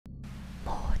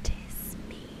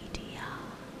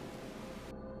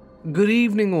Good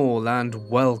evening all and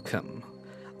welcome.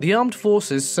 The armed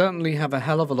forces certainly have a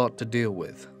hell of a lot to deal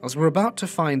with, as we're about to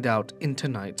find out in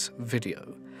tonight's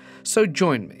video. So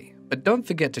join me, but don't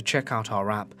forget to check out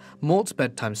our app, Mort's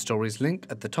Bedtime Stories, link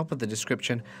at the top of the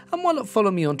description, and why not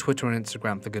follow me on Twitter and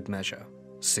Instagram for good measure.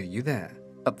 See you there.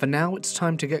 But for now it's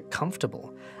time to get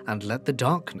comfortable and let the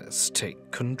darkness take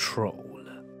control.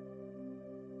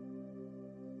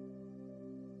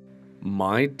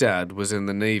 My dad was in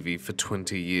the Navy for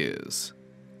 20 years,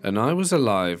 and I was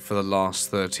alive for the last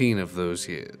 13 of those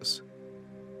years.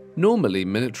 Normally,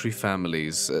 military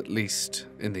families, at least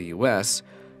in the US,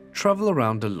 travel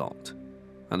around a lot,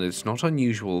 and it's not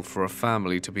unusual for a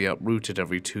family to be uprooted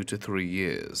every 2 to 3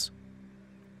 years.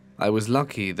 I was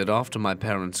lucky that after my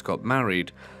parents got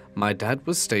married, my dad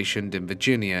was stationed in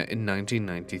Virginia in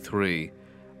 1993,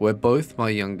 where both my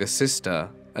younger sister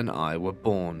and I were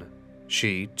born.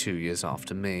 She 2 years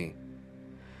after me.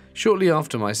 Shortly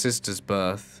after my sister's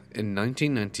birth, in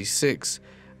 1996,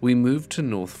 we moved to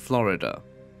North Florida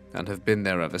and have been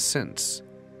there ever since.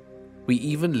 We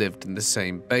even lived in the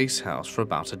same base house for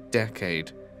about a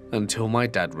decade until my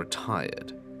dad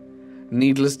retired.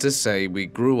 Needless to say, we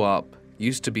grew up,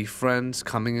 used to be friends,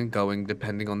 coming and going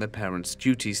depending on their parents'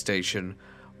 duty station,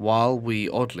 while we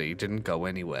oddly didn't go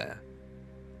anywhere.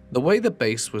 The way the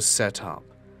base was set up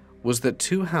was that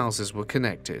two houses were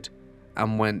connected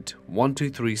and went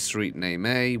 123 Street Name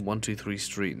A, 123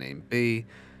 Street Name B.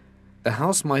 The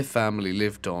house my family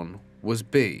lived on was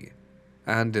B,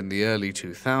 and in the early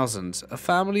 2000s, a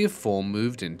family of 4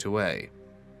 moved into A.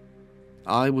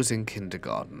 I was in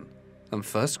kindergarten and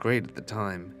first grade at the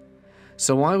time,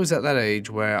 so I was at that age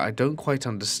where I don't quite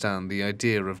understand the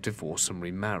idea of divorce and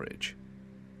remarriage.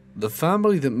 The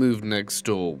family that moved next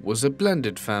door was a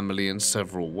blended family in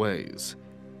several ways.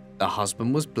 The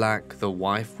husband was black, the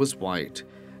wife was white,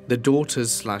 the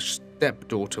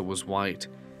daughter/stepdaughter was white,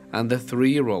 and the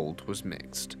 3-year-old was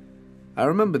mixed. I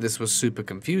remember this was super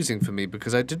confusing for me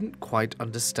because I didn't quite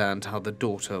understand how the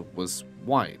daughter was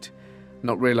white,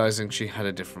 not realizing she had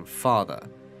a different father.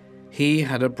 He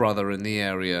had a brother in the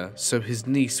area, so his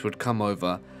niece would come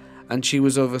over, and she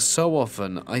was over so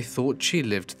often I thought she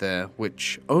lived there,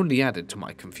 which only added to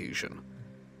my confusion.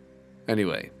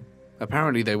 Anyway,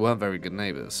 apparently they weren't very good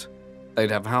neighbors.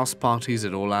 They'd have house parties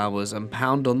at all hours and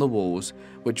pound on the walls,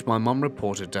 which my mum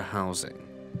reported to housing.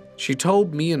 She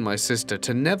told me and my sister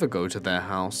to never go to their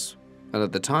house, and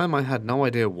at the time I had no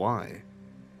idea why.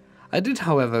 I did,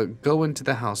 however, go into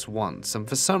the house once, and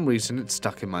for some reason it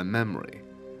stuck in my memory.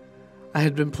 I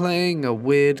had been playing a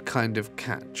weird kind of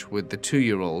catch with the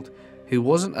 2-year-old who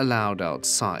wasn't allowed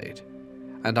outside,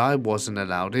 and I wasn't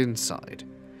allowed inside.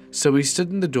 So we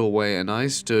stood in the doorway and I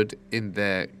stood in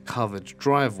their covered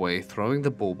driveway throwing the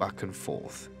ball back and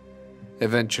forth.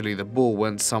 Eventually the ball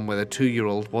went somewhere the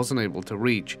 2-year-old wasn't able to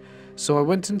reach, so I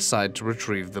went inside to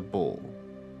retrieve the ball,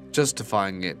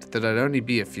 justifying it that I'd only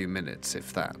be a few minutes,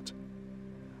 if that.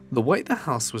 The way the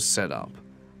house was set up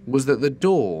was that the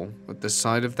door at the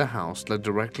side of the house led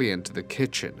directly into the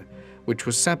kitchen, which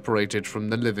was separated from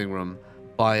the living room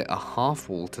by a half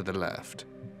wall to the left.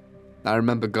 I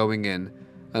remember going in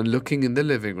and looking in the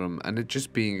living room and it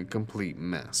just being a complete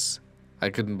mess. I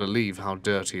couldn't believe how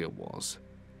dirty it was.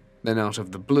 Then out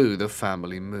of the blue, the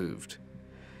family moved.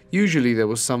 Usually there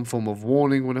was some form of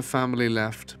warning when a family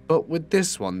left, but with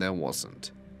this one there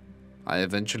wasn't. I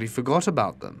eventually forgot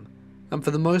about them, and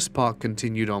for the most part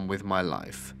continued on with my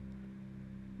life.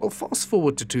 Well, fast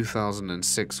forward to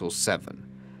 2006 or 7,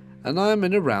 and I am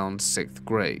in around 6th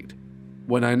grade,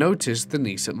 when I noticed the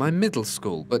niece at my middle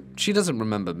school, but she doesn't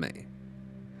remember me.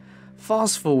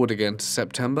 Fast forward again to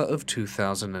September of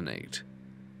 2008.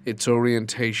 It's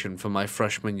orientation for my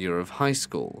freshman year of high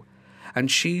school, and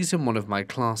she's in one of my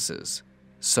classes,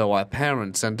 so our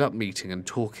parents end up meeting and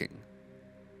talking.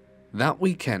 That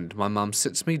weekend, my mum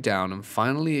sits me down and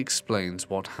finally explains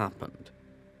what happened.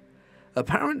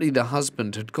 Apparently the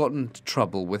husband had gotten into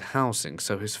trouble with housing,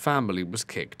 so his family was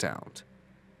kicked out.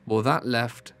 Well, that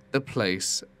left the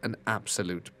place an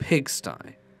absolute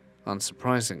pigsty,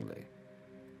 unsurprisingly.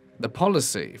 The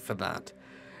policy for that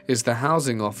is the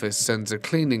housing office sends a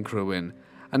cleaning crew in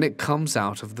and it comes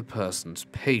out of the person's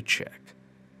paycheck.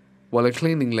 Well, a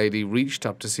cleaning lady reached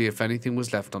up to see if anything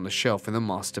was left on the shelf in the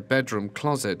master bedroom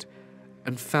closet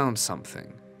and found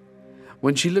something.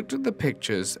 When she looked at the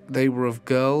pictures, they were of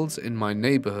girls in my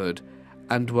neighborhood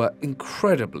and were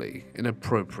incredibly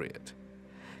inappropriate.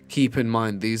 Keep in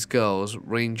mind these girls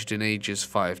ranged in ages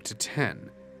 5 to 10.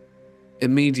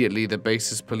 Immediately the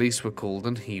base's police were called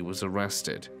and he was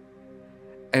arrested.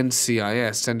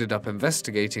 NCIS ended up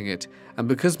investigating it, and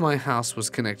because my house was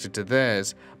connected to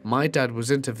theirs, my dad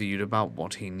was interviewed about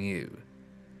what he knew.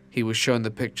 He was shown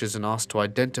the pictures and asked to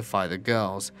identify the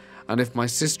girls, and if my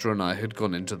sister and I had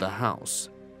gone into the house.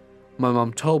 My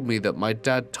mum told me that my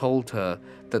dad told her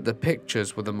that the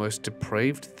pictures were the most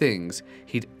depraved things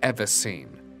he'd ever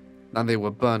seen, and they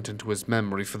were burnt into his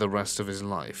memory for the rest of his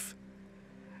life.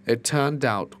 It turned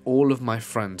out all of my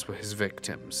friends were his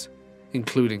victims,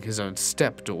 including his own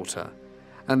stepdaughter,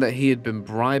 and that he had been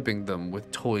bribing them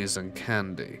with toys and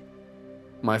candy.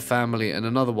 My family and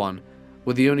another one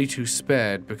were the only two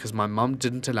spared because my mum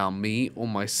didn't allow me or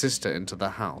my sister into the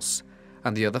house,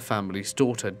 and the other family's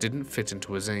daughter didn't fit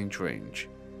into his age range.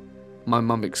 My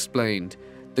mum explained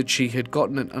that she had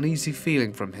gotten an uneasy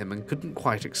feeling from him and couldn't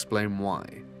quite explain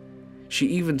why. She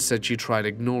even said she tried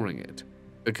ignoring it,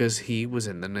 because he was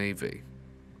in the Navy.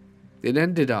 It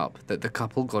ended up that the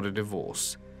couple got a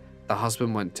divorce. The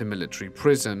husband went to military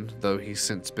prison, though he's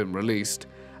since been released,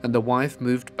 and the wife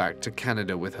moved back to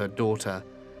Canada with her daughter,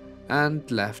 and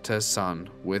left her son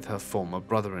with her former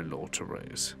brother-in-law to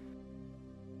raise.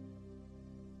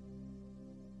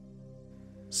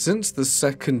 Since the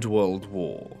Second World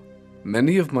War,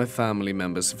 many of my family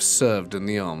members have served in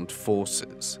the armed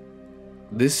forces.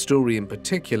 This story in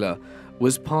particular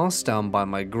was passed down by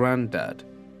my granddad,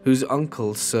 whose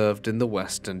uncle served in the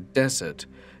Western Desert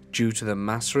due to the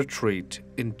mass retreat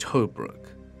in Tobruk.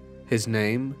 His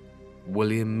name,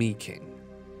 William Meeking.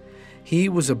 He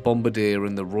was a bombardier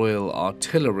in the Royal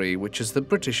Artillery, which is the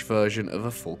British version of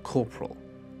a full corporal.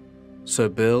 So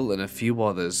Bill and a few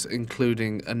others,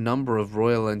 including a number of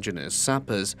Royal Engineers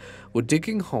sappers, were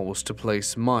digging holes to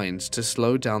place mines to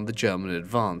slow down the German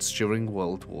advance during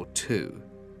World War II.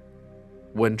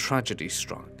 When tragedy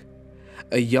struck,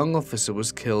 a young officer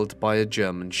was killed by a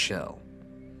German shell.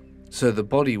 So the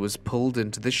body was pulled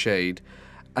into the shade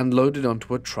and loaded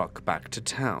onto a truck back to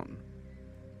town.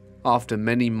 After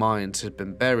many mines had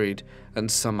been buried, and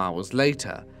some hours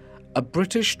later, a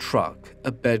British truck,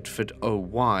 a Bedford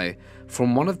OY,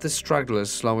 from one of the stragglers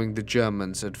slowing the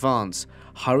Germans' advance,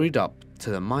 hurried up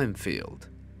to the minefield.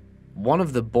 One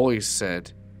of the boys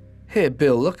said, "Here,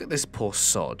 Bill, look at this poor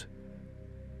sod.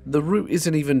 The route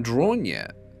isn't even drawn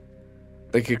yet."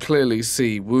 They could clearly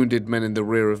see wounded men in the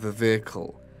rear of the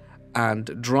vehicle,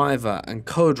 and driver and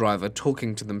co-driver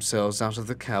talking to themselves out of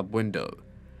the cab window.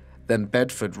 Then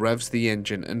Bedford revs the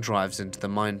engine and drives into the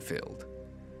minefield.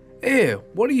 "Ew,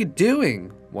 what are you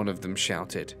doing?" one of them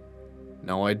shouted.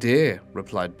 "No idea,"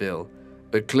 replied Bill,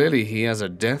 "but clearly he has a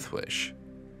death wish."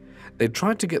 They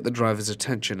tried to get the driver's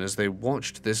attention as they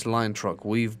watched this line truck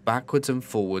weave backwards and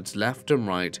forwards, left and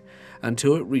right,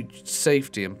 until it reached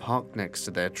safety and parked next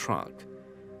to their truck.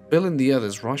 Bill and the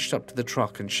others rushed up to the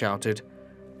truck and shouted,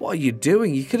 "What are you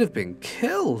doing? You could have been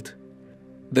killed."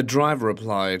 The driver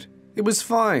replied, "It was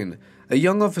fine. A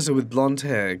young officer with blonde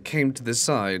hair came to the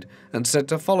side and said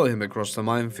to follow him across the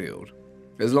minefield.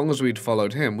 As long as we'd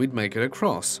followed him, we'd make it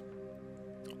across."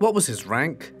 "What was his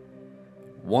rank?"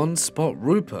 "One Spot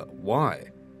Rupert."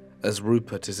 "Why?" As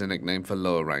Rupert is a nickname for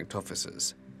lower-ranked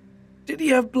officers. "Did he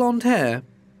have blonde hair?"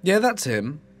 "Yeah, that's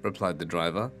him," replied the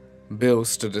driver. Bill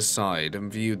stood aside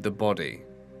and viewed the body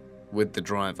with the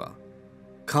driver.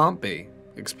 "Can't be,"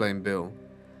 explained Bill.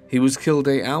 "He was killed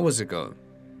 8 hours ago."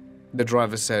 The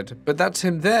driver said, "But that's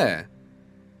him there."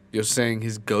 "You're saying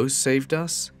his ghost saved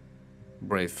us?"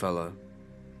 Brave fellow.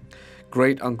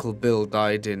 Great Uncle Bill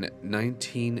died in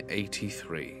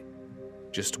 1983,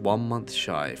 just 1 month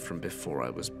shy from before I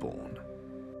was born.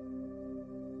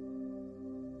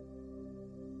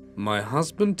 My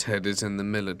husband Ted is in the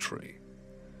military.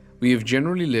 We have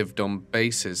generally lived on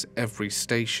bases every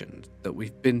station that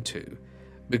we've been to,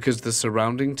 because the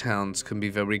surrounding towns can be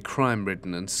very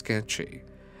crime-ridden and sketchy,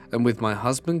 and with my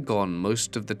husband gone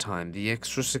most of the time, the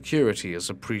extra security is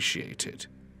appreciated.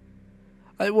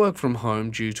 I work from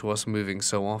home due to us moving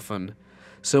so often,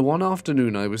 so one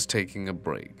afternoon I was taking a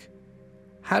break,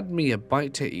 had me a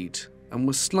bite to eat, and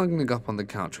was snuggling up on the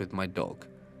couch with my dog.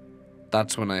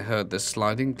 That's when I heard the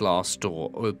sliding glass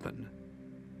door open.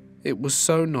 It was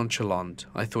so nonchalant,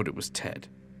 I thought it was Ted.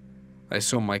 I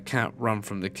saw my cat run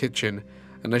from the kitchen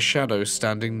and a shadow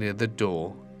standing near the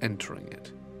door, entering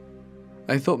it.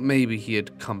 I thought maybe he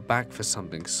had come back for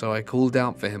something, so I called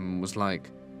out for him and was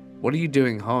like, "What are you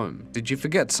doing home? Did you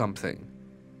forget something?"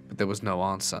 But there was no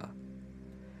answer.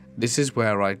 This is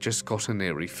where I just got an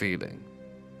eerie feeling.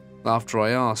 After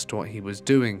I asked what he was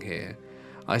doing here,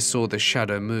 I saw the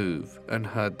shadow move and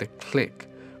heard the click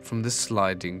from the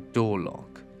sliding door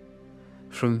lock.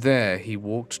 From there, he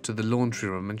walked to the laundry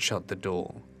room and shut the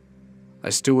door. I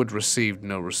still had received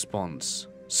no response,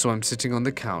 So I'm sitting on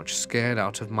the couch, scared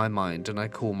out of my mind, and I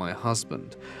call my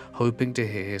husband, hoping to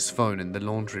hear his phone in the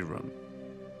laundry room.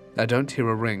 I don't hear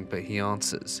a ring, but he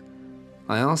answers.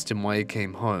 I asked him why he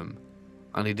came home,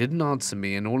 and he didn't answer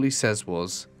me, and all he says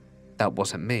was, "That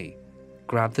wasn't me.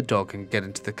 Grab the dog and get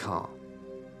into the car."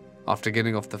 After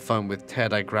getting off the phone with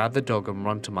Ted, I grab the dog and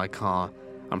run to my car,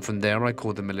 and from there I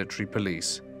call the military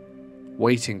police.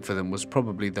 Waiting for them was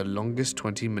probably the longest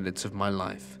 20 minutes of my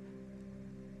life.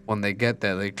 When they get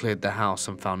there, they cleared the house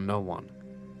and found no one.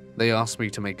 They asked me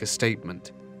to make a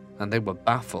statement, and they were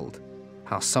baffled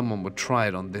how someone would try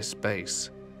it on this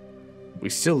base. We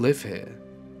still live here,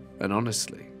 and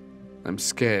honestly, I'm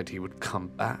scared he would come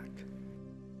back.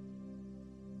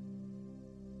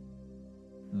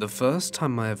 The first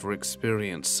time I ever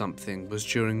experienced something was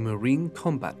during Marine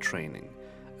combat training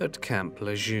at Camp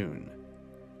Lejeune.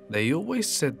 They always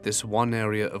said this one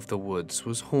area of the woods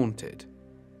was haunted,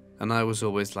 and I was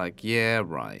always like, yeah,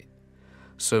 right.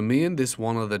 So me and this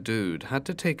one other dude had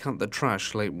to take out the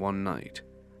trash late one night,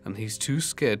 and he's too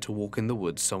scared to walk in the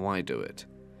woods, so I do it.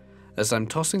 As I'm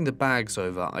tossing the bags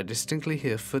over, I distinctly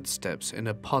hear footsteps in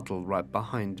a puddle right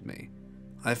behind me.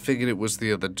 I figured it was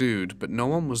the other dude, but no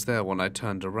one was there when I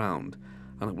turned around,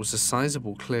 and it was a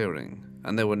sizable clearing,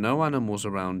 and there were no animals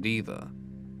around either.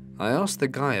 I asked the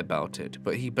guy about it,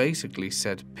 but he basically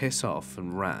said piss off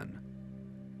and ran.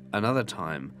 Another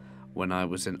time, when I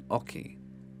was in Oki,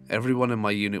 everyone in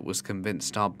my unit was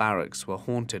convinced our barracks were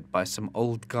haunted by some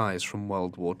old guys from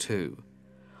World War II.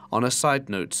 On a side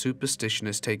note, superstition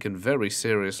is taken very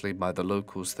seriously by the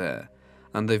locals there,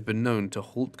 and they've been known to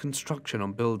halt construction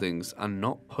on buildings and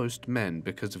not post men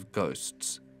because of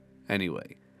ghosts.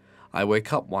 Anyway, I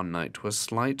wake up one night to a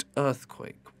slight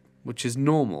earthquake, which is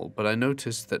normal, but I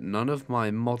noticed that none of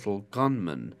my model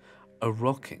gunmen are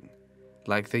rocking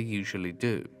like they usually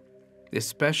do,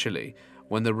 especially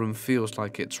when the room feels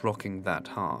like it's rocking that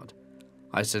hard.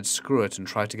 I said screw it and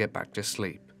try to get back to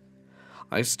sleep.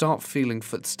 I start feeling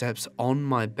footsteps on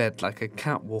my bed like a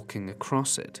cat walking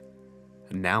across it.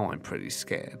 And now I'm pretty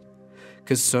scared,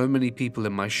 because so many people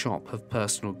in my shop have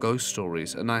personal ghost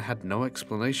stories and I had no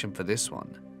explanation for this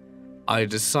one. I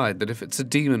decide that if it's a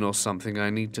demon or something I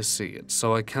need to see it,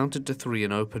 so I counted to 3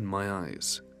 and opened my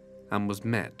eyes, and was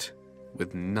met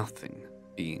with nothing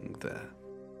being there.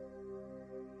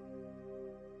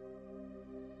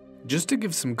 Just to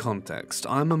give some context,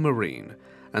 I'm a Marine,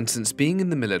 and since being in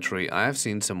the military I have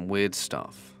seen some weird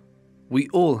stuff. We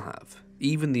all have.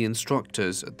 Even the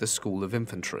instructors at the School of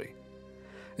Infantry.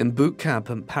 In boot camp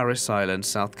at Paris Island,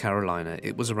 South Carolina,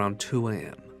 it was around 2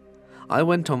 a.m. I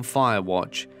went on fire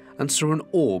watch and saw an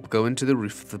orb go into the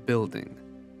roof of the building.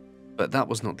 But that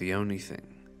was not the only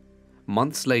thing.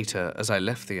 Months later, as I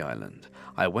left the island,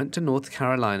 I went to North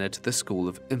Carolina to the School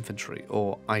of Infantry,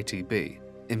 or ITB,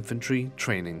 Infantry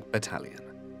Training Battalion.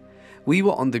 We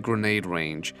were on the grenade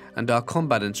range, and our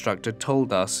combat instructor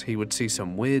told us he would see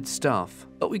some weird stuff,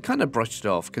 but we kind of brushed it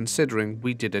off considering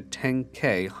we did a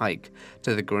 10K hike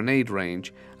to the grenade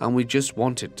range and we just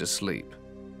wanted to sleep.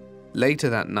 Later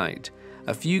that night,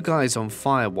 a few guys on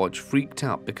fire watch freaked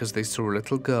out because they saw a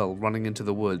little girl running into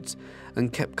the woods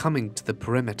and kept coming to the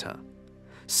perimeter.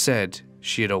 Said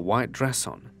she had a white dress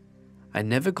on. I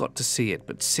never got to see it,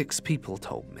 but 6 people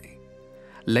told me.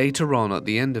 Later on, at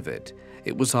the end of it,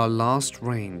 it was our last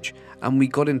range, and we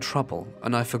got in trouble,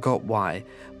 and I forgot why,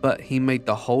 but he made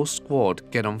the whole squad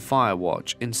get on fire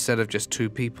watch instead of just 2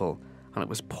 people, and it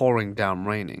was pouring down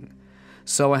raining.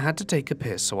 So I had to take a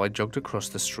piss, so I jogged across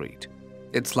the street.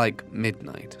 It's like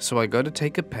midnight, so I go to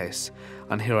take a piss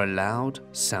and hear a loud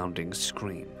sounding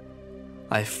scream.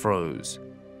 I froze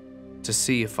to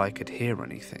see if I could hear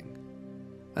anything,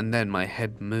 and then my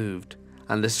head moved,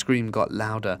 and the scream got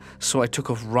louder, so I took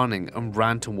off running and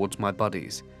ran towards my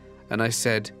buddies. And I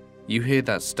said, "You hear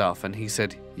that stuff?" And he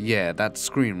said, "Yeah, that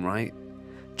scream, right?"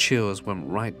 Chills went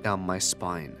right down my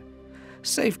spine.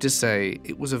 Safe to say,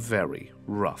 it was a very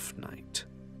rough night.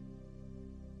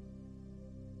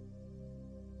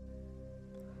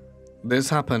 This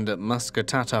happened at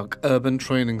Muscatatuck Urban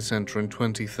Training Center in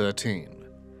 2013.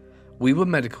 We were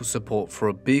medical support for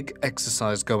a big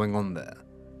exercise going on there.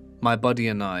 My buddy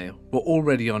and I were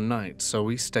already on night, so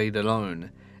we stayed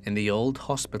alone in the old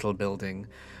hospital building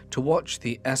to watch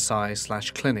the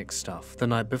SI/clinic stuff the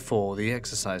night before the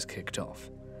exercise kicked off.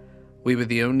 We were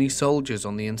the only soldiers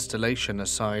on the installation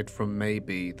aside from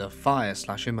maybe the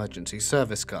fire/emergency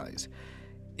service guys,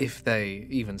 if they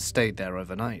even stayed there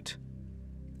overnight.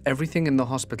 Everything in the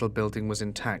hospital building was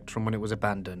intact from when it was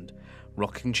abandoned.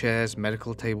 Rocking chairs,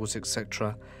 medical tables,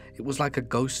 etc. It was like a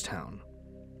ghost town.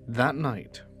 That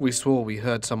night, we swore we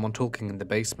heard someone talking in the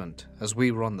basement as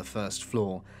we were on the first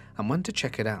floor and went to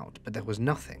check it out, but there was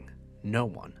nothing, no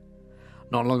one.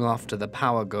 Not long after, the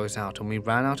power goes out and we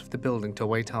ran out of the building to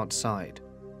wait outside.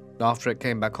 After it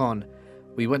came back on,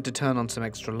 we went to turn on some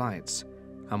extra lights,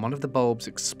 and one of the bulbs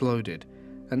exploded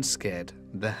and scared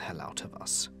the hell out of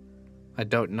us. I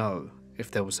don't know if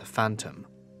there was a phantom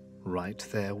right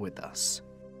there with us.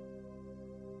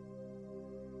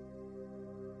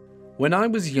 When I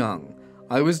was young,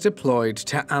 I was deployed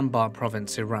to Anbar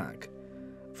province, Iraq.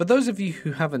 For those of you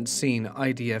who haven't seen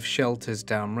IDF shelters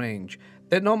downrange,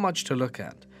 they're not much to look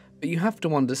at, but you have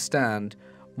to understand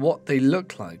what they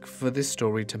look like for this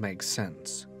story to make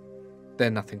sense. They're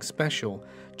nothing special,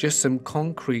 just some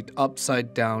concrete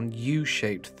upside-down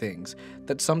U-shaped things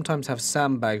that sometimes have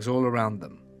sandbags all around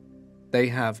them. They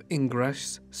have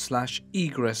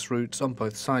ingress/egress routes on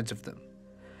both sides of them.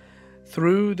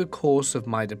 Through the course of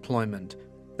my deployment,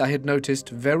 I had noticed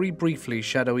very briefly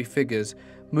shadowy figures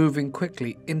moving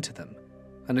quickly into them,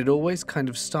 and it always kind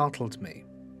of startled me,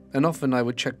 and often I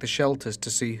would check the shelters to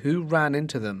see who ran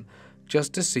into them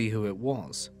just to see who it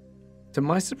was. To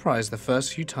my surprise, the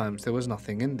first few times there was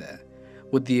nothing in there,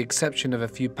 with the exception of a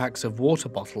few packs of water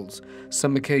bottles,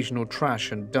 some occasional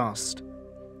trash and dust.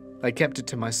 I kept it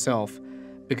to myself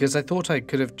because I thought I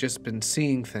could have just been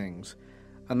seeing things,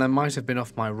 and I might have been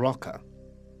off my rocker.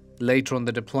 Later on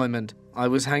the deployment, I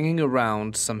was hanging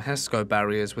around some HESCO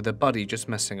barriers with a buddy just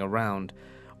messing around,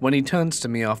 when he turns to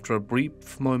me after a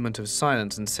brief moment of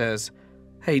silence and says,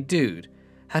 "Hey dude,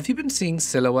 have you been seeing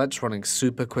silhouettes running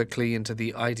super quickly into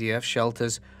the IDF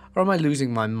shelters, or am I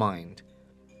losing my mind?"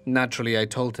 Naturally, I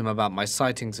told him about my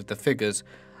sightings of the figures,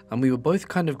 and we were both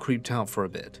kind of creeped out for a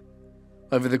bit.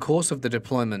 Over the course of the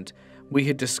deployment, we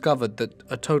had discovered that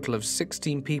a total of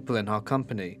 16 people in our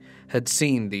company had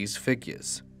seen these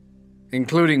figures,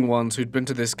 including ones who'd been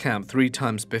to this camp 3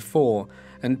 times before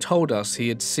and told us he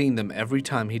had seen them every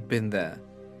time he'd been there.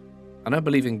 I don't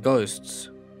believe in ghosts,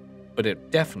 but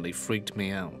it definitely freaked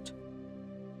me out.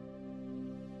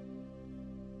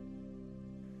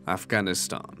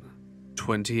 Afghanistan,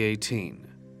 2018,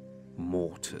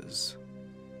 Mortars.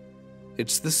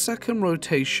 It's the second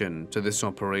rotation to this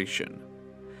operation.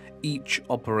 Each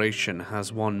operation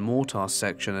has one mortar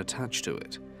section attached to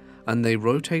it, and they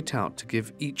rotate out to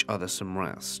give each other some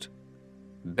rest.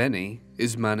 Benny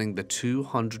is manning the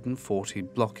 240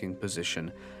 blocking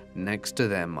position next to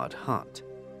their mud hut.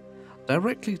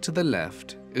 Directly to the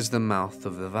left is the mouth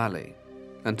of the valley,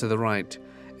 and to the right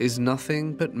is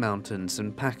nothing but mountains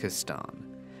in Pakistan,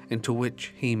 into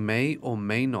which he may or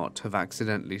may not have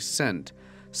accidentally sent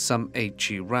some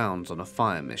HE rounds on a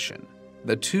fire mission.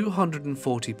 The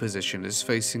 240 position is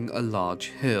facing a large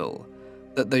hill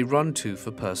that they run to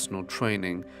for personal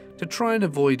training to try and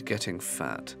avoid getting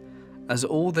fat, as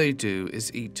all they do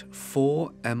is eat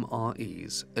 4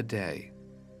 MREs a day.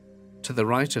 To the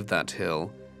right of that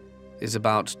hill is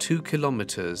about 2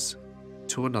 kilometers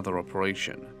to another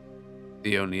operation,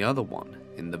 the only other one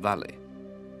in the valley.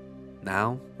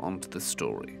 Now, on to the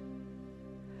story.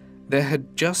 There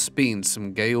had just been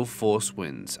some gale force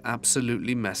winds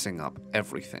absolutely messing up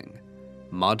everything.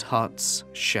 Mud huts,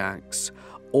 shacks,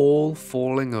 all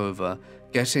falling over,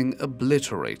 getting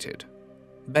obliterated.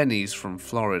 Benny's from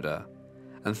Florida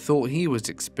and thought he was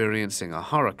experiencing a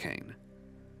hurricane.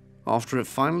 After it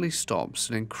finally stops,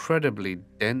 an incredibly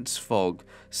dense fog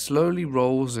slowly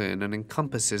rolls in and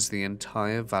encompasses the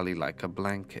entire valley like a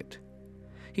blanket.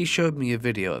 He showed me a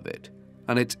video of it,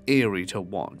 and it's eerie to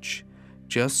watch.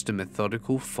 Just a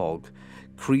methodical fog,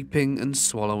 creeping and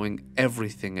swallowing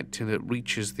everything until it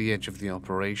reaches the edge of the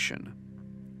operation.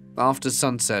 After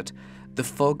sunset, the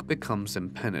fog becomes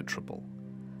impenetrable.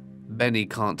 Benny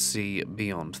can't see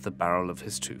beyond the barrel of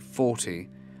his 240,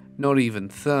 not even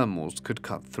thermals could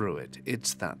cut through it,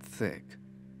 it's that thick.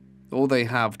 All they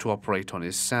have to operate on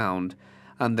is sound,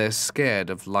 and they're scared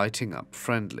of lighting up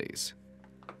friendlies.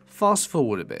 Fast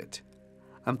forward a bit,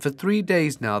 and for 3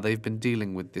 days now they've been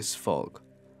dealing with this fog.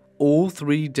 All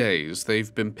 3 days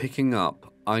they've been picking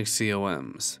up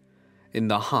ICOMs in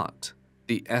the hut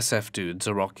the SF dudes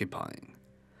are occupying.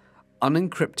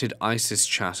 Unencrypted ISIS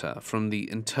chatter from the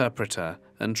interpreter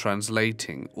and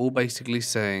translating, all basically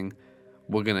saying,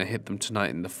 "We're gonna hit them tonight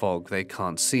in the fog, they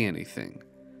can't see anything."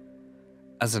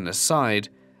 As an aside,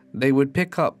 they would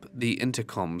pick up the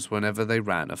intercoms whenever they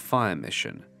ran a fire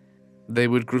mission. They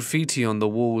would graffiti on the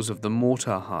walls of the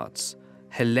mortar huts,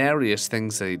 hilarious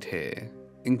things they'd hear,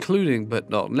 including but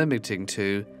not limiting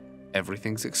to,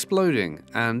 "Everything's exploding,"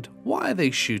 and "Why are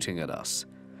they shooting at us?"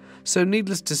 So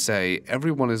needless to say,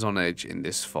 everyone is on edge in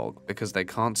this fog because they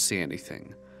can't see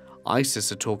anything.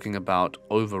 ISIS are talking about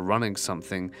overrunning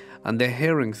something, and they're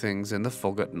hearing things in the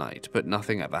fog at night, but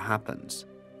nothing ever happens.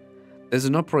 There's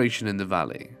an operation in the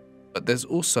valley, but there's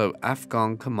also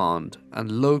Afghan command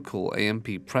and local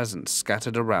AMP presence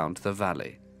scattered around the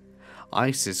valley.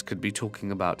 ISIS could be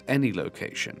talking about any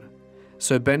location,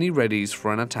 so Benny readies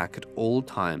for an attack at all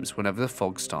times whenever the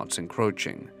fog starts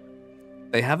encroaching.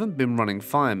 They haven't been running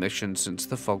fire missions since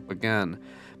the fog began,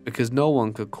 because no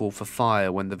one could call for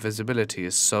fire when the visibility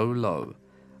is so low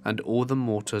and all the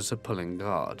mortars are pulling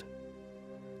guard.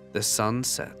 The sun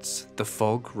sets, the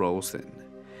fog rolls in.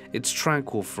 It's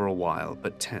tranquil for a while,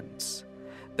 but tense.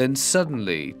 Then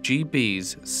suddenly,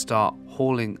 GBs start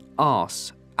hauling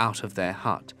arse out of their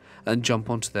hut and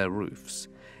jump onto their roofs.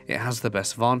 It has the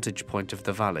best vantage point of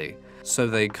the valley, so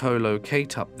they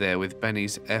co-locate up there with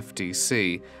Benny's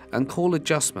FDC and call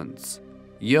adjustments.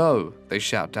 "Yo," they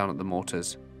shout down at the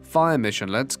mortars. "Fire mission,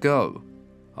 let's go."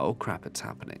 Oh crap, it's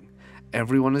happening.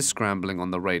 Everyone is scrambling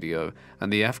on the radio,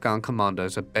 and the Afghan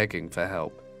commandos are begging for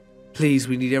help. "Please,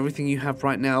 we need everything you have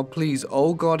right now, please,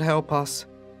 oh God help us."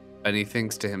 Benny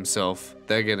thinks to himself,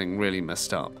 they're getting really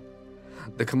messed up.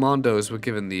 The commandos were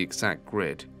given the exact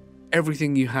grid.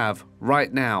 "Everything you have,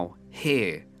 right now,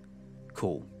 here."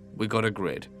 Cool, we got a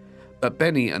grid. But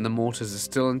Benny and the mortars are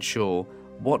still unsure,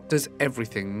 what does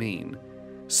everything mean?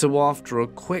 So after a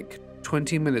quick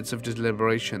 20 minutes of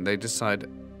deliberation, they decide,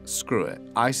 screw it.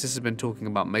 ISIS has been talking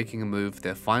about making a move,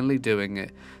 they're finally doing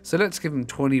it, so let's give them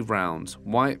 20 rounds,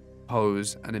 white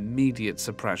pose, and immediate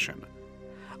suppression.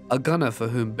 A gunner for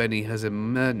whom Benny has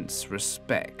immense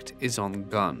respect is on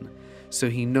gun, so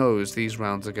he knows these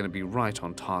rounds are going to be right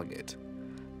on target.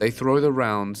 They throw the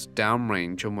rounds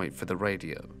downrange and wait for the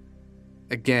radio.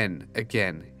 Again,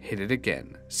 hit it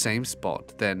again, same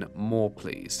spot, then more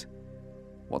please.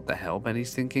 What the hell,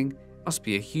 Benny's thinking? Must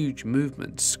be a huge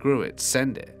movement, screw it,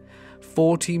 send it.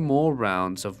 40 more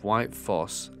rounds of white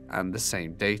phos and the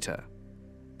same data.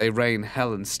 They rain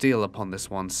hell and steel upon this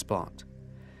one spot.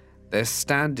 They're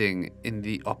standing in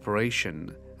the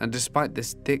operation, and despite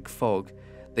this thick fog,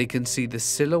 they can see the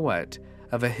silhouette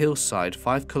of a hillside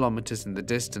 5 kilometers in the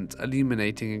distance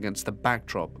illuminating against the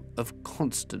backdrop of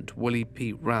constant Willie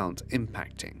Pete rounds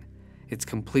impacting. It's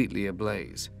completely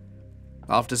ablaze.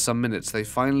 After some minutes, they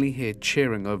finally hear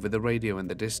cheering over the radio in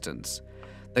the distance.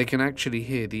 They can actually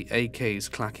hear the AKs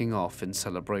clacking off in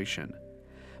celebration.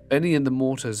 Benny and the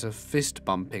mortars are fist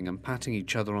bumping and patting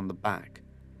each other on the back.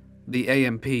 The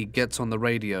AMP gets on the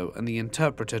radio and the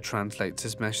interpreter translates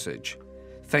his message.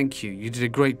 "Thank you, you did a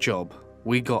great job.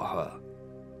 We got her."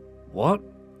 "What?"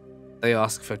 They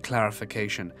ask for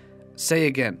clarification. "Say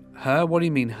again, her? What do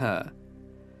you mean her?"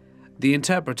 The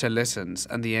interpreter listens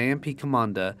and the AMP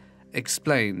commander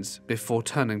explains before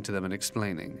turning to them and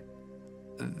explaining.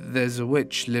 "There's a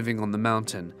witch living on the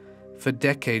mountain. For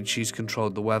decades she's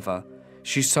controlled the weather.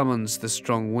 She summons the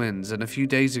strong winds, and a few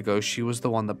days ago she was the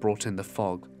one that brought in the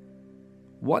fog."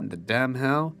 "What in the damn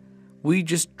hell? We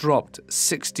just dropped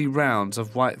 60 rounds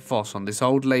of white phos on this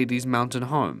old lady's mountain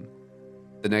home."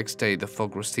 The next day the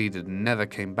fog receded and never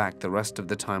came back the rest of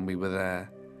the time we were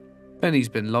there. Benny's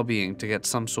been lobbying to get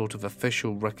some sort of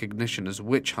official recognition as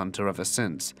witch hunter ever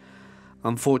since.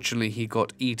 Unfortunately, he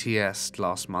got ETS'd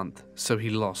last month, so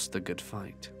he lost the good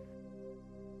fight.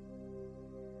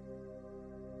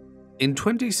 In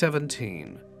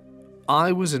 2017,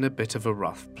 I was in a bit of a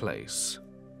rough place.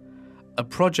 A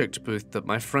project booth that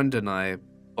my friend and I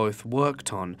both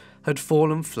worked on had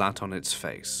fallen flat on its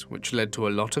face, which led to a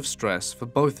lot of stress for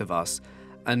both of us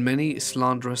and many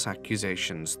slanderous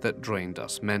accusations that drained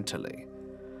us mentally.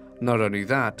 Not only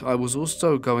that, I was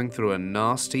also going through a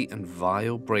nasty and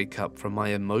vile breakup from my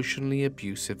emotionally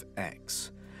abusive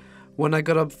ex, when I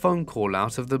got a phone call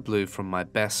out of the blue from my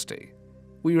bestie.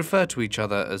 We refer to each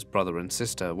other as brother and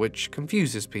sister, which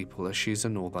confuses people as she's a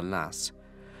northern lass.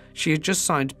 She had just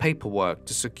signed paperwork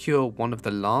to secure one of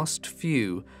the last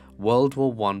few World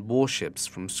War I warships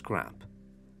from scrap.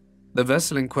 The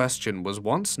vessel in question was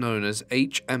once known as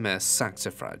HMS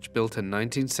Saxifrage, built in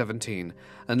 1917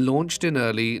 and launched in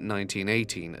early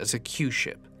 1918 as a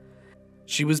Q-ship.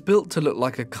 She was built to look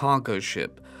like a cargo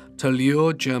ship to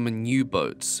lure German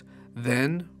U-boats,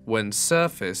 then, when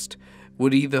surfaced,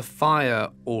 would either fire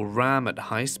or ram at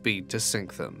high speed to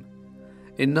sink them.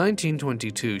 In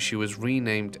 1922, she was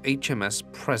renamed HMS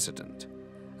President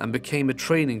and became a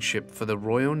training ship for the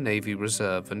Royal Navy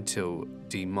Reserve until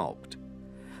demobbed.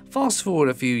 Fast forward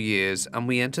a few years and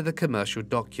we enter the commercial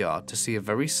dockyard to see a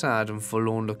very sad and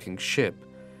forlorn looking ship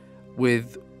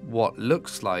with what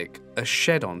looks like a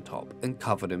shed on top and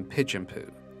covered in pigeon poo.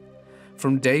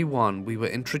 From day one we were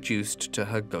introduced to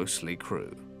her ghostly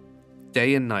crew.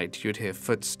 Day and night you'd hear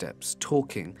footsteps,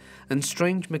 talking, and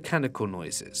strange mechanical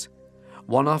noises.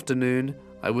 One afternoon,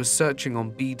 I was searching on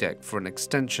B deck for an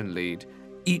extension lead.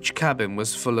 Each cabin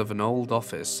was full of an old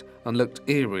office and looked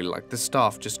eerie like the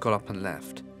staff just got up and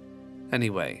left.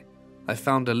 Anyway, I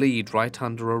found a lead right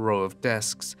under a row of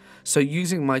desks, so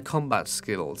using my combat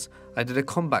skills, I did a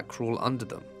combat crawl under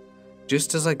them.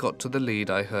 Just as I got to the lead,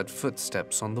 I heard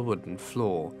footsteps on the wooden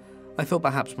floor. I thought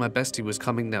perhaps my bestie was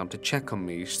coming down to check on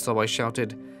me, so I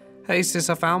shouted, "Hey sis,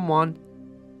 I found one."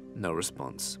 No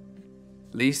response.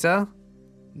 "Lisa?"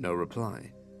 No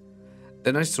reply.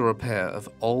 Then I saw a pair of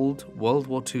old World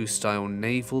War II style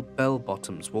naval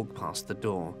bell-bottoms walk past the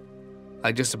door.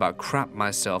 I just about crapped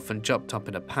myself and jumped up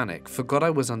in a panic, forgot I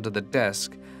was under the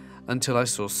desk, until I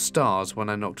saw stars when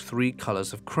I knocked 3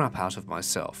 colors of crap out of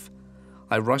myself.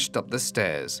 I rushed up the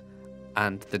stairs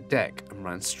and the deck and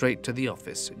ran straight to the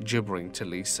office, gibbering to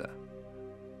Lisa.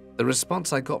 The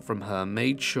response I got from her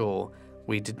made sure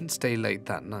we didn't stay late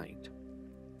that night.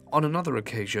 On another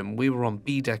occasion, we were on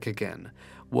B deck again,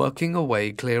 working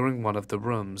away clearing one of the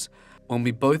rooms, when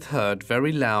we both heard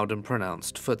very loud and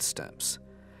pronounced footsteps.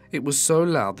 It was so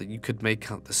loud that you could make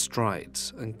out the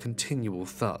strides and continual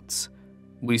thuds.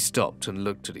 We stopped and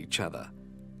looked at each other.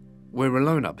 "We're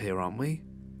alone up here, aren't we?"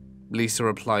 Lisa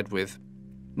replied with,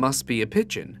 "Must be a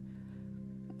pigeon."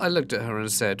 I looked at her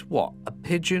and said, "What, a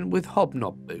pigeon with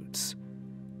hobnob boots?"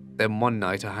 Then one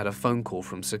night I had a phone call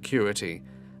from security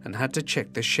and had to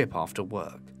check the ship after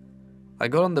work. I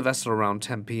got on the vessel around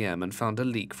 10 p.m. and found a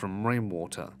leak from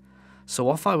rainwater, so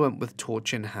off I went with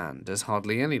torch in hand, as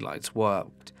hardly any lights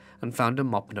worked, and found a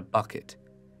mop and a bucket.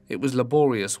 It was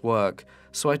laborious work,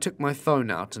 so I took my phone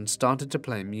out and started to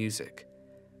play music.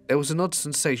 There was an odd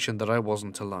sensation that I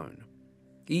wasn't alone.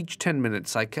 Each 10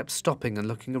 minutes I kept stopping and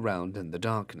looking around in the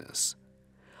darkness.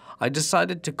 I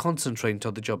decided to concentrate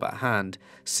on the job at hand,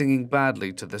 singing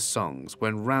badly to the songs,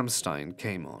 when Rammstein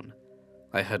came on.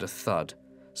 I heard a thud,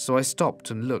 so I stopped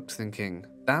and looked, thinking,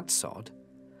 that's odd.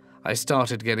 I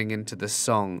started getting into the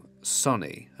song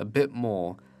Sonny a bit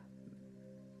more.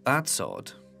 That's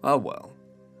odd. Oh well.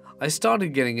 I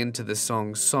started getting into the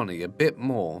song Sonny a bit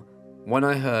more when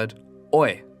I heard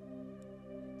Oi.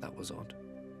 That was odd,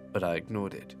 but I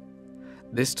ignored it.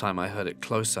 This time I heard it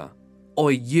closer. Oi,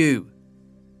 you!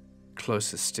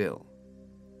 Closer still.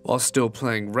 While still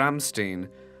playing Rammstein,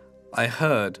 I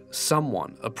heard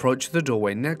someone approach the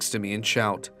doorway next to me and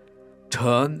shout,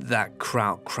 "Turn that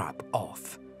kraut crap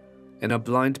off." In a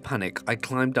blind panic, I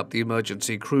climbed up the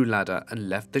emergency crew ladder and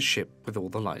left the ship with all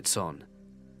the lights on.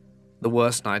 The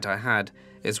worst night I had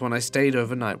is when I stayed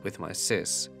overnight with my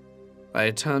sis. I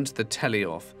had turned the telly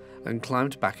off and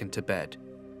climbed back into bed.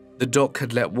 The dock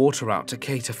had let water out to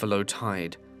cater for low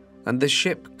tide, and the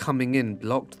ship coming in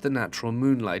blocked the natural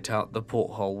moonlight out the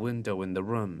porthole window in the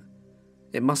room.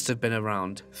 It must have been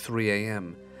around 3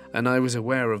 a.m., and I was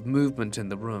aware of movement in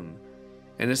the room.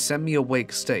 In a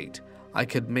semi-awake state, I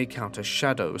could make out a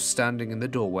shadow standing in the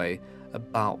doorway,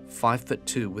 about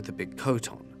 5'2" with a big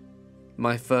coat on.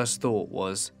 My first thought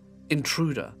was,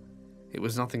 intruder. It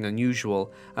was nothing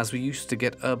unusual, as we used to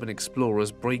get urban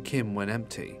explorers break in when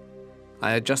empty.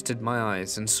 I adjusted my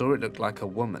eyes and saw it looked like a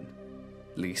woman.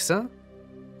 Lisa?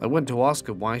 I went to ask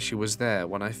her why she was there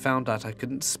when I found out I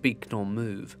couldn't speak nor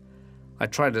move. I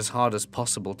tried as hard as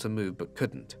possible to move but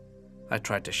couldn't. I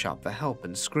tried to shout for help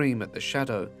and scream at the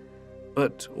shadow,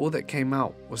 but all that came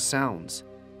out was sounds.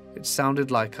 It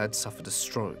sounded like I'd suffered a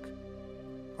stroke.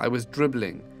 I was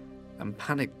dribbling and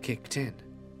panic kicked in.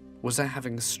 Was I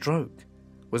having a stroke?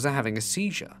 Was I having a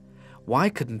seizure? Why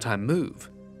couldn't I move?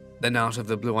 Then out of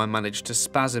the blue I managed to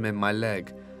spasm in my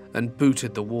leg and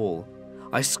booted the wall.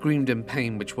 I screamed in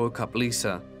pain, which woke up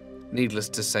Lisa. Needless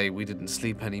to say, we didn't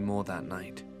sleep any more that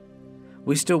night.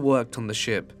 We still worked on the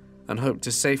ship and hoped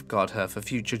to safeguard her for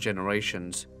future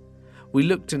generations. We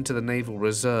looked into the Naval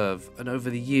Reserve, and over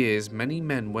the years many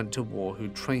men went to war who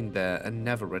trained there and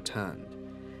never returned.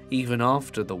 Even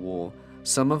after the war,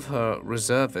 some of her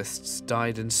reservists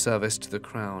died in service to the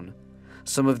Crown.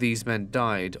 Some of these men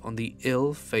died on the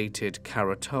ill-fated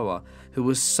Caratoa, who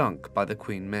was sunk by the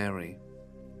Queen Mary.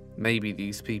 Maybe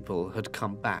these people had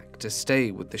come back to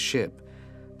stay with the ship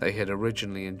they had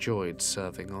originally enjoyed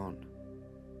serving on.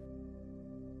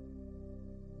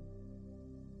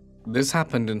 This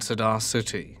happened in Cedar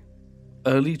City,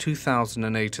 early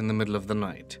 2008 in the middle of the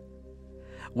night.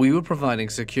 We were providing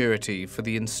security for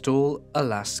the Install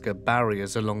Alaska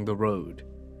barriers along the road.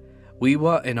 We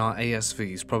were in our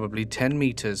ASVs probably 10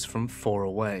 meters from 4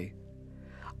 away.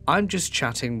 I'm just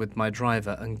chatting with my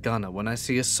driver and gunner when I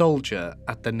see a soldier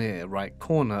at the near right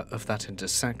corner of that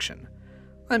intersection.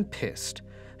 I'm pissed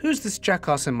Who's this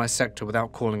jackass in my sector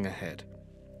without calling ahead?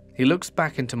 He looks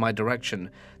back into my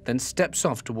direction, then steps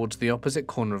off towards the opposite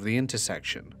corner of the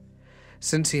intersection.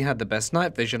 Since he had the best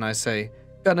night vision, I say,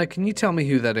 "Gunner, can you tell me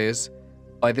who that is?"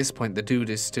 By this point, the dude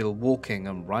is still walking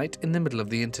and right in the middle of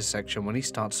the intersection when he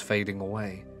starts fading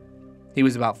away. He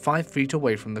was about 5 feet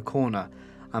away from the corner,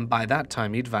 and by that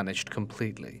time he'd vanished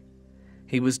completely.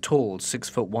 He was tall,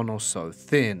 6'1" or so,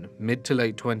 thin, mid to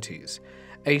late 20s,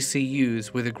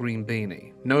 ACUs with a green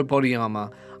beanie, no body armor,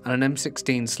 and an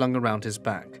M16 slung around his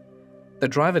back. The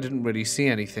driver didn't really see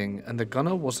anything, and the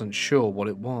gunner wasn't sure what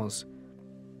it was.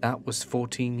 That was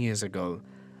 14 years ago,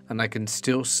 and I can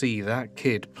still see that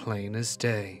kid plain as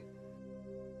day.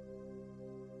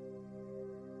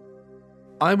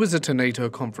 I was at a NATO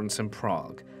conference in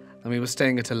Prague, and we were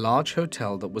staying at a large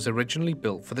hotel that was originally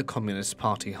built for the Communist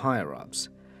Party higher-ups.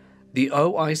 The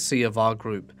OIC of our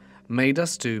group made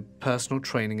us do personal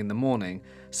training in the morning,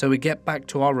 so we get back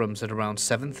to our rooms at around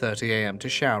 7:30 AM to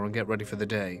shower and get ready for the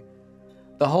day.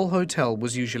 The whole hotel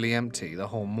was usually empty the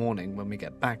whole morning when we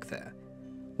get back there.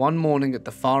 One morning at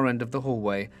the far end of the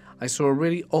hallway, I saw a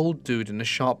really old dude in a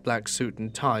sharp black suit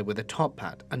and tie with a top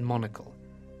hat and monocle.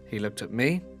 He looked at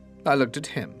me, I looked at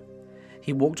him.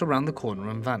 He walked around the corner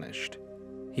and vanished.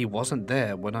 He wasn't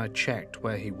there when I checked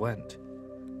where he went.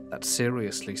 That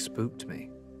seriously spooked me.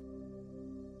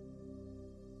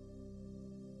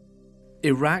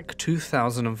 Iraq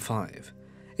 2005.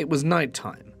 It was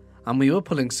nighttime, and we were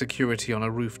pulling security on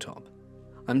a rooftop.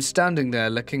 I'm standing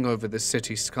there looking over the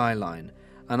city skyline,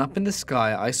 and up in the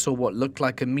sky I saw what looked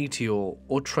like a meteor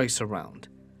or trace around.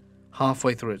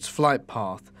 Halfway through its flight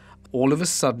path, all of a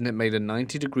sudden it made a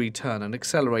 90-degree turn and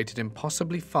accelerated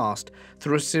impossibly fast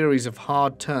through a series of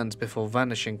hard turns before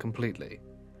vanishing completely.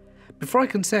 Before I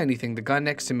can say anything, the guy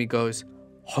next to me goes,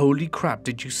 "Holy crap,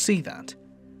 did you see that?"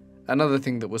 Another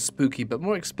thing that was spooky but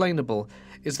more explainable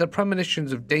is the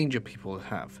premonitions of danger people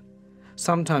have.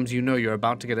 Sometimes you know you're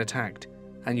about to get attacked,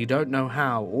 and you don't know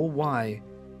how or why,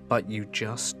 but you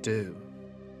just do.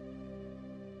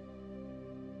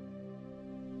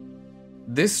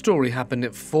 This story happened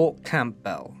at Fort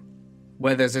Campbell,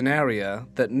 where there's an area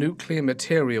that nuclear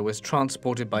material is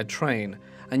transported by train,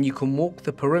 and you can walk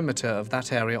the perimeter of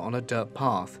that area on a dirt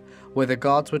path, where the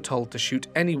guards were told to shoot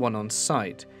anyone on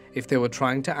sight if they were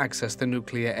trying to access the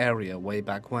nuclear area way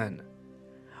back when.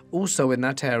 Also in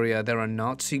that area there are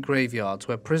Nazi graveyards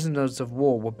where prisoners of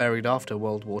war were buried after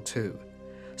World War II,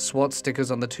 SWAT stickers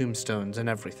on the tombstones and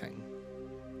everything.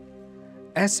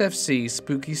 SFC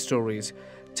Spooky Stories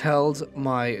tells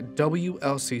my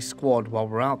WLC squad while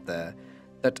we're out there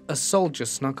that a soldier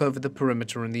snuck over the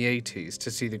perimeter in the 80s to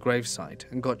see the gravesite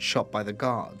and got shot by the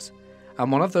guards,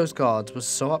 and one of those guards was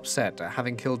so upset at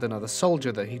having killed another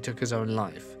soldier that he took his own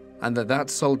life, and that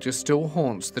soldier still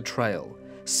haunts the trail,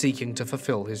 seeking to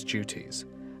fulfill his duties,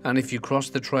 and if you cross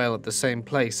the trail at the same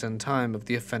place and time of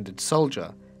the offended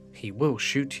soldier, he will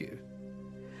shoot you.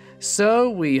 So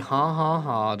we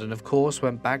ha-ha-ha'd and of course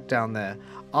went back down there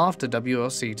after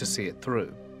WLC to see it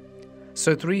through.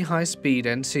 So 3 high-speed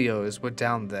NCOs were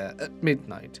down there at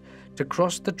midnight to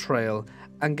cross the trail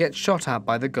and get shot at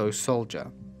by the ghost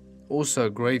soldier. Also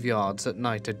graveyards at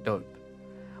night are dope.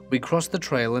 We cross the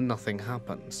trail and nothing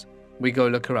happens. We go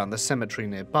look around the cemetery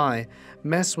nearby,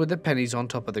 mess with the pennies on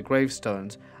top of the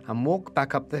gravestones, and walk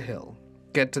back up the hill.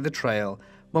 Get to the trail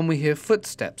when we hear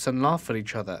footsteps and laugh at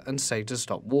each other and say to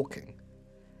stop walking.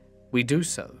 We do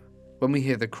so when we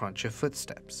hear the crunch of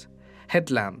footsteps,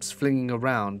 headlamps flinging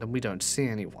around, and we don't see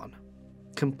anyone.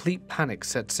 Complete panic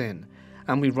sets in,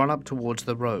 and we run up towards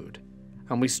the road,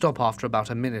 and we stop after about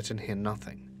a minute and hear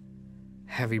nothing.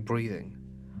 Heavy breathing,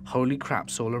 holy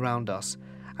craps all around us,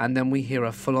 and then we hear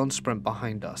a full-on sprint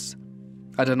behind us.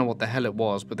 I don't know what the hell it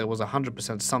was, but there was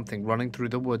 100% something running through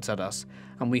the woods at us,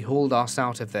 and we hauled us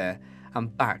out of there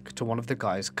and back to one of the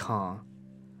guy's car.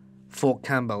 Fort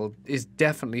Campbell is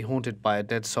definitely haunted by a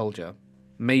dead soldier,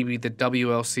 maybe the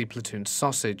WLC platoon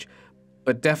sausage,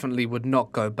 but definitely would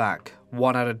not go back.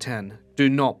 1 out of 10. Do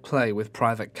not play with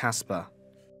Private Casper.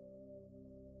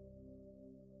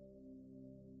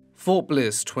 Fort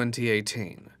Bliss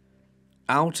 2018.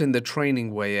 Out in the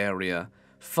Training Way area,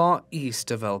 far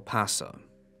east of El Paso.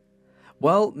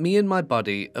 Well, me and my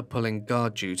buddy are pulling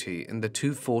guard duty in the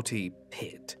 240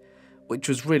 pit, which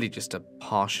was really just a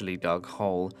partially dug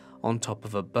hole on top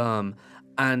of a berm,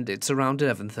 and it's around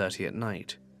 11:30 at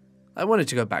night. I wanted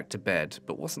to go back to bed,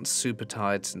 but wasn't super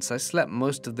tired since I slept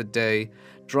most of the day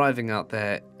driving out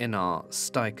there in our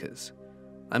Stikers.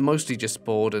 I'm mostly just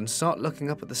bored and start looking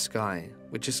up at the sky,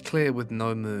 which is clear with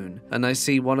no moon, and I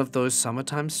see one of those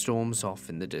summertime storms off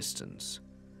in the distance.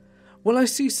 Well, I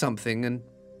see something and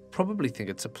probably think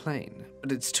it's a plane,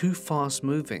 but it's too fast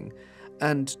moving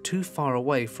and too far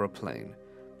away for a plane.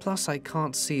 Plus, I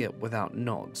can't see it without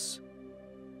nods.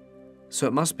 So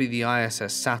it must be the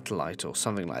ISS satellite or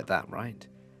something like that, right?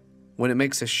 When it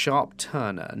makes a sharp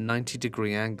turn at a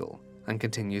 90-degree angle and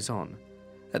continues on.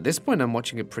 At this point, I'm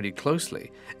watching it pretty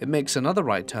closely. It makes another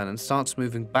right turn and starts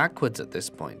moving backwards at this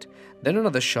point. Then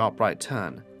another sharp right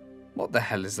turn. What the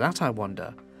hell is that, I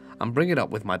wonder? I'm bringing it up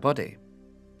with my buddy.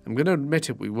 I'm going to admit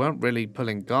it, we weren't really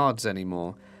pulling guards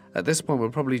anymore. At this point, we're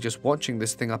probably just watching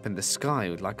this thing up in the sky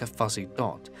like a fuzzy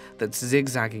dot that's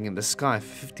zigzagging in the sky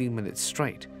for 15 minutes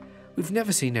straight. We've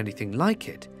never seen anything like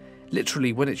it.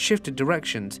 Literally, when it shifted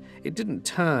directions, it didn't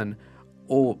turn,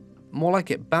 or more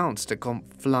like it bounced, it got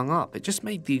flung up. It just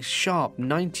made these sharp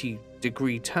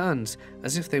 90-degree turns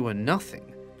as if they were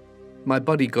nothing. My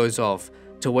buddy goes off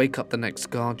to wake up the next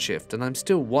guard shift, and I'm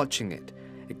still watching it.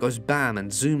 It goes bam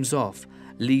and zooms off,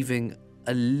 leaving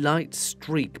a light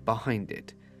streak behind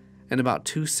it. In about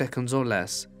 2 seconds or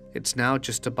less, it's now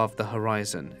just above the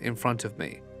horizon in front of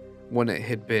me, when it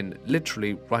had been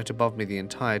literally right above me the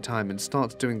entire time, and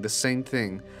starts doing the same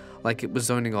thing like it was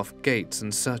zoning off gates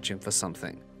and searching for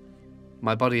something.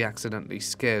 My body accidentally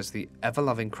scares the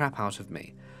ever-loving crap out of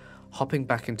me, hopping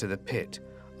back into the pit,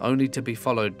 only to be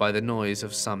followed by the noise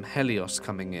of some Helios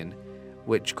coming in,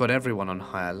 which got everyone on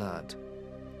high alert.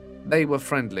 They were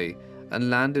friendly and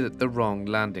landed at the wrong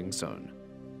landing zone.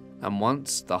 And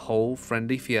once the whole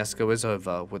friendly fiasco is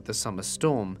over with the summer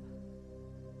storm,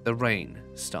 the rain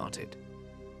started.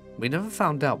 We never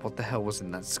found out what the hell was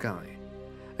in that sky.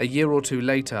 A year or two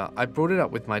later, I brought it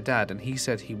up with my dad, and he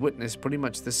said he witnessed pretty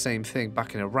much the same thing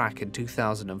back in Iraq in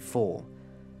 2004.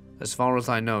 As far as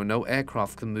I know, no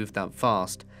aircraft can move that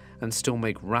fast and still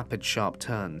make rapid, sharp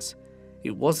turns.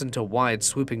 It wasn't a wide,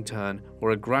 swooping turn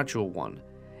or a gradual one.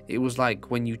 It was like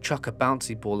when you chuck a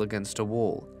bouncy ball against a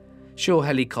wall. Sure,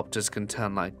 helicopters can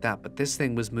turn like that, but this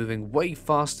thing was moving way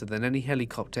faster than any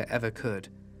helicopter ever could,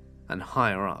 and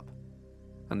higher up,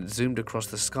 and it zoomed across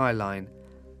the skyline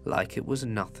like it was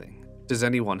nothing. Does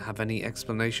anyone have any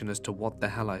explanation as to what the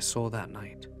hell I saw that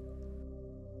night?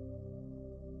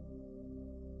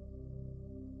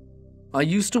 I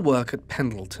used to work at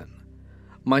Pendleton.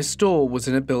 My store was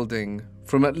in a building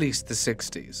from at least the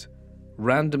 60s.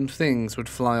 Random things would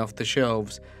fly off the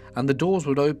shelves, and the doors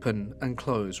would open and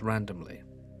close randomly.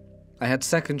 I had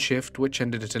second shift, which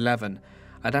ended at 11.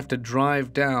 I'd have to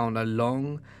drive down a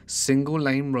long,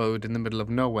 single-lane road in the middle of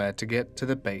nowhere to get to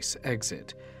the base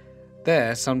exit.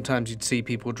 There, sometimes you'd see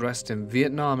people dressed in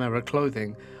Vietnam-era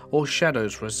clothing, or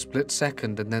shadows for a split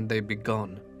second, and then they'd be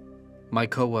gone. My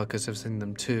co-workers have seen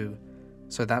them too,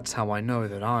 so that's how I know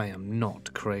that I am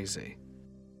not crazy.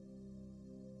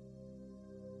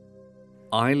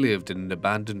 I lived in an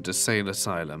abandoned insane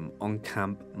asylum on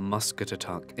Camp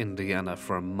Muscatatuck, Indiana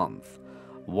for a month,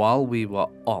 while we were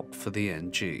op for the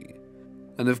NG.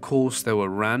 And of course there were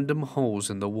random holes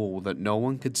in the wall that no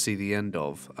one could see the end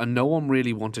of, and no one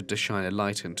really wanted to shine a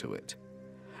light into it.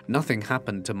 Nothing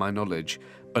happened to my knowledge,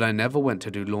 but I never went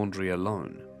to do laundry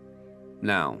alone.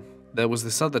 Now, there was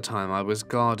this other time I was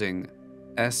guarding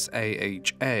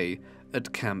SAHA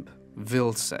at Camp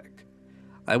Vilsec.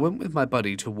 I went with my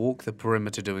buddy to walk the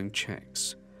perimeter doing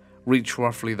checks. Reach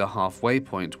roughly the halfway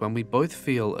point when we both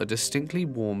feel a distinctly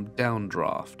warm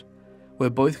downdraft. We're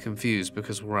both confused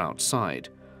because we're outside.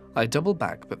 I double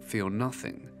back but feel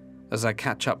nothing. As I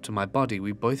catch up to my buddy,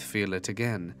 we both feel it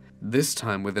again, this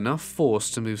time with enough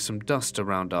force to move some dust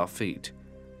around our feet.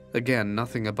 Again,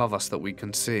 nothing above us that we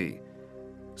can see.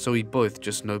 So we both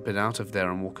just nope it out of there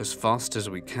and walk as fast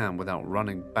as we can without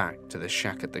running back to the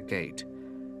shack at the gate.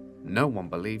 No one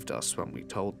believed us when we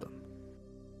told them.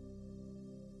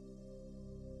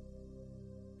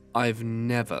 I've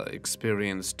never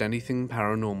experienced anything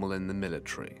paranormal in the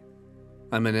military.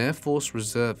 I'm an Air Force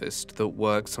reservist that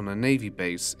works on a Navy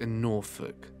base in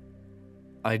Norfolk.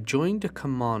 I joined a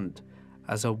command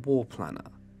as a war planner.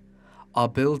 Our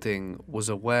building was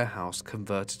a warehouse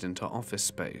converted into office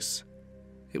space.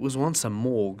 It was once a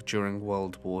morgue during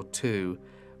World War II,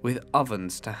 with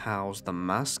ovens to house the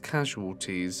mass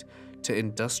casualties to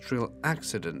industrial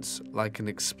accidents like an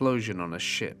explosion on a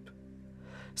ship.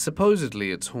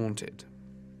 Supposedly it's haunted.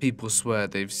 People swear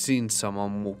they've seen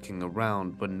someone walking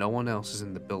around when no one else is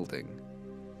in the building.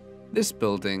 This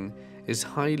building is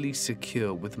highly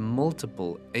secure with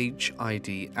multiple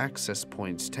HID access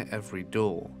points to every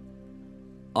door.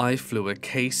 I flew a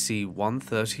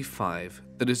KC-135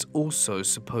 that is also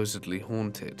supposedly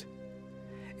haunted.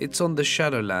 It's on the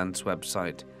Shadowlands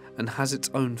website and has its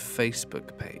own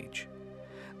Facebook page.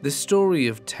 The story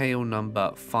of tale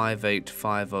number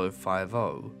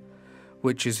 585050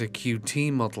 which is a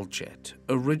QT model jet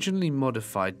originally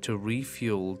modified to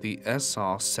refuel the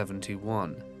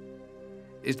SR-71,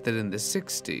 is that in the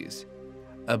 60s,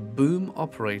 a boom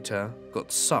operator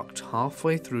got sucked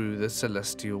halfway through the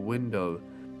celestial window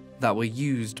that were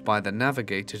used by the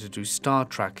navigator to do star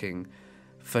tracking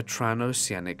for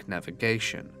transoceanic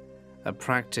navigation, a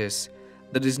practice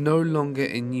that is no longer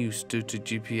in use due to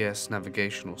GPS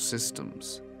navigational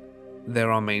systems.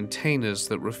 There are maintainers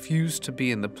that refuse to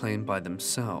be in the plane by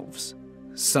themselves.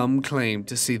 Some claim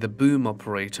to see the boom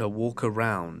operator walk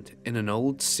around in an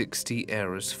old 60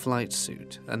 flight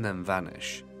suit and then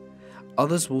vanish.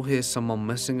 Others will hear someone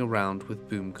messing around with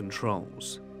boom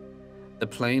controls. The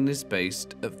plane is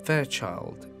based at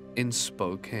Fairchild in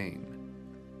Spokane,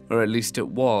 or at least it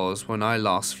was when I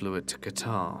last flew it to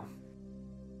Qatar.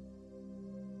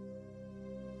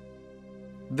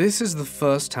 This is the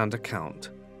first-hand account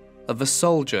of a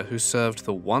soldier who served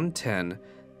the 110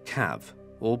 Cav,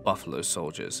 or Buffalo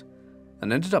Soldiers,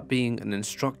 and ended up being an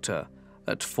instructor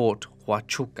at Fort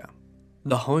Huachuca,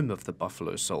 the home of the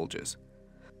Buffalo Soldiers.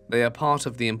 They are part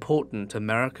of the important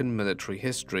American military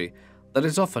history that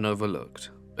is often overlooked,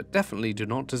 but definitely do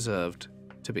not deserve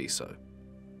to be so.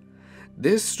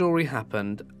 This story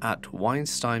happened at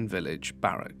Weinstein Village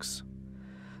Barracks.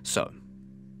 So,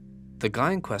 the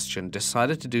guy in question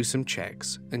decided to do some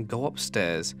checks and go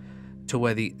upstairs to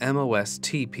where the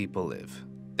MOST people live.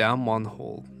 Down one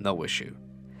hall, no issue.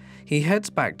 He heads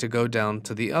back to go down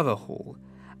to the other hall,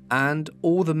 and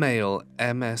all the male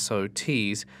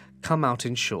MSOTs come out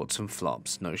in shorts and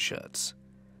flops, no shirts.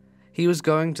 He was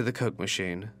going to the Coke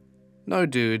machine. No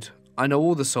dude, I know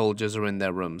all the soldiers are in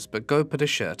their rooms, but go put a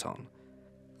shirt on.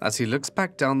 As he looks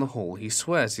back down the hall, he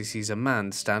swears he sees a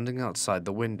man standing outside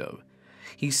the window.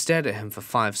 He stared at him for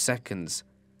 5 seconds,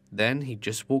 then he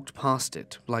just walked past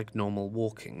it, like normal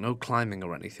walking, no climbing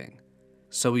or anything.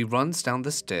 So he runs down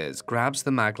the stairs, grabs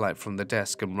the mag light from the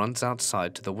desk and runs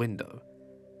outside to the window.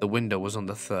 The window was on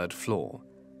the 3rd floor.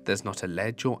 There's not a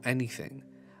ledge or anything,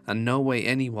 and no way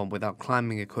anyone without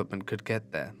climbing equipment could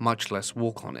get there, much less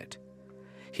walk on it.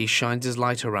 He shines his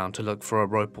light around to look for a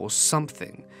rope or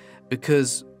something,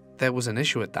 because there was an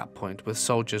issue at that point with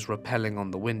soldiers rappelling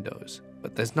on the windows,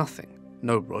 but there's nothing,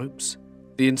 no ropes.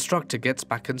 The instructor gets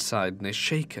back inside and is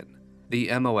shaken. The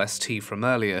MOST from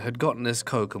earlier had gotten his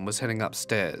Coke and was heading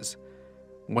upstairs.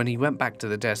 When he went back to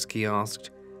the desk, he asked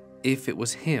if it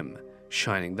was him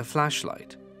shining the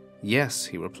flashlight. Yes,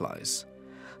 he replies.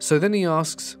 So then he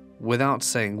asks, without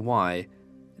saying why,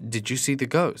 did you see the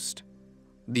ghost?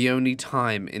 The only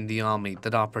time in the army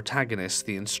that our protagonist,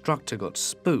 the instructor, got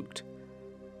spooked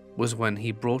was when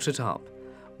he brought it up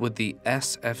with the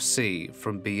SFC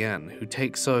from BN who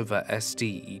takes over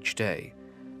SD each day,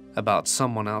 about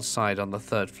someone outside on the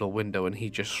 3rd floor window, and he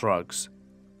just shrugs.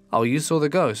 Oh, you saw the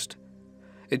ghost?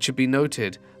 It should be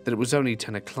noted that it was only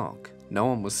 10 o'clock, no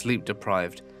one was sleep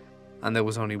deprived, and there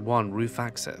was only one roof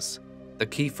access, the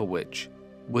key for which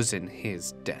was in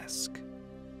his desk.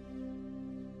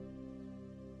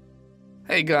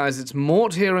 Hey guys, it's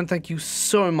Mort here, and thank you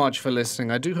so much for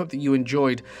listening. I do hope that you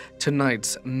enjoyed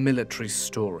tonight's military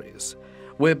stories.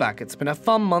 We're back. It's been a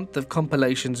fun month of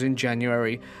compilations in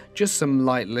January, just some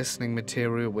light listening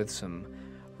material with some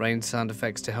rain sound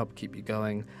effects to help keep you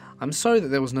going. I'm sorry that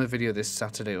there was no video this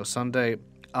Saturday or Sunday.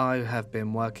 I have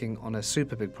been working on a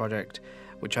super big project,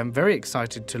 which I'm very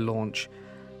excited to launch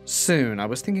soon. I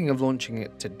was thinking of launching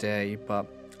it today, but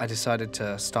I decided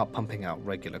to start pumping out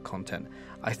regular content.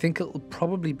 I think it'll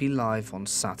probably be live on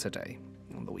Saturday,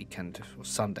 on the weekend, or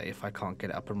Sunday if I can't get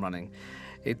it up and running.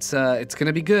 It's going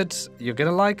to be good. You're going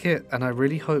to like it, and I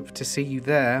really hope to see you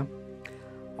there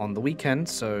on the weekend,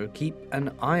 so keep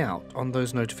an eye out on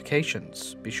those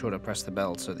notifications. Be sure to press the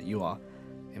bell so that you are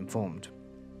informed.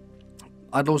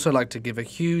 I'd also like to give a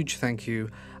huge thank you,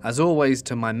 as always,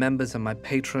 to my members and my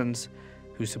patrons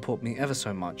who support me ever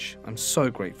so much. I'm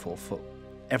so grateful for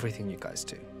everything you guys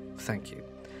do. Thank you.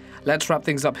 Let's wrap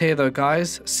things up here though,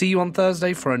 guys. See you on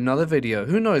Thursday for another video.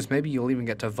 Who knows, maybe you'll even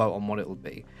get to vote on what it will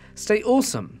be. Stay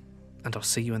awesome, and I'll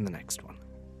see you in the next one.